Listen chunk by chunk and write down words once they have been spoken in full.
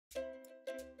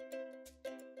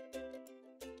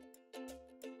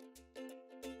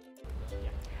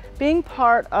Being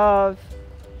part of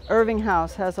Irving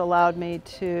House has allowed me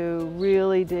to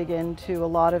really dig into a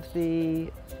lot of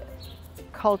the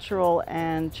cultural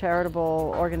and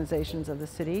charitable organizations of the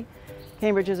city.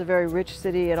 Cambridge is a very rich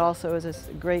city. It also is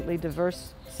a greatly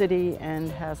diverse city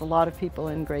and has a lot of people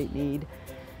in great need.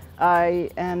 I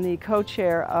am the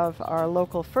co-chair of our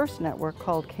Local First network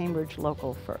called Cambridge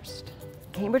Local First.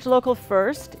 Cambridge Local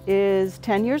First is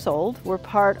 10 years old. We're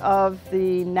part of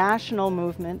the national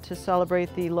movement to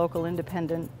celebrate the local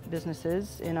independent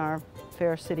businesses in our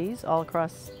fair cities all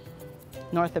across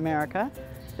North America.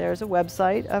 There's a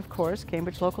website, of course,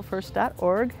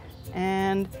 cambridgelocalfirst.org,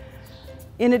 and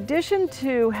in addition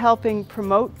to helping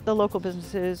promote the local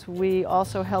businesses, we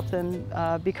also help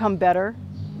them become better,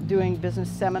 doing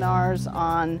business seminars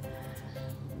on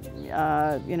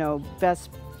best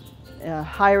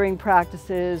hiring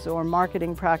practices or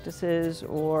marketing practices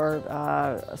or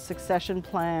succession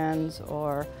plans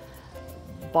or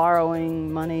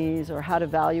borrowing monies or how to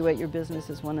evaluate your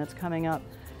businesses when it's coming up.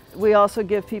 We also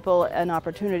give people an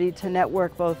opportunity to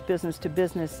network both business to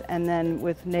business and then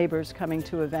with neighbors coming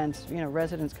to events,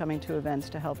 residents coming to events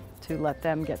to help to let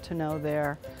them get to know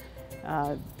their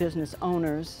business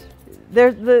owners.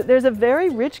 There's a very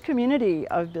rich community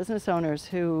of business owners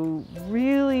who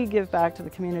really give back to the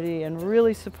community and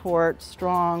really support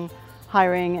strong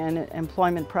hiring and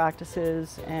employment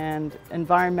practices and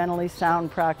environmentally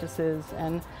sound practices.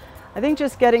 And I think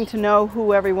just getting to know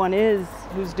who everyone is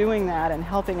who's doing that and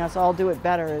helping us all do it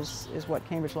better is what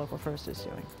Cambridge Local First is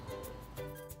doing.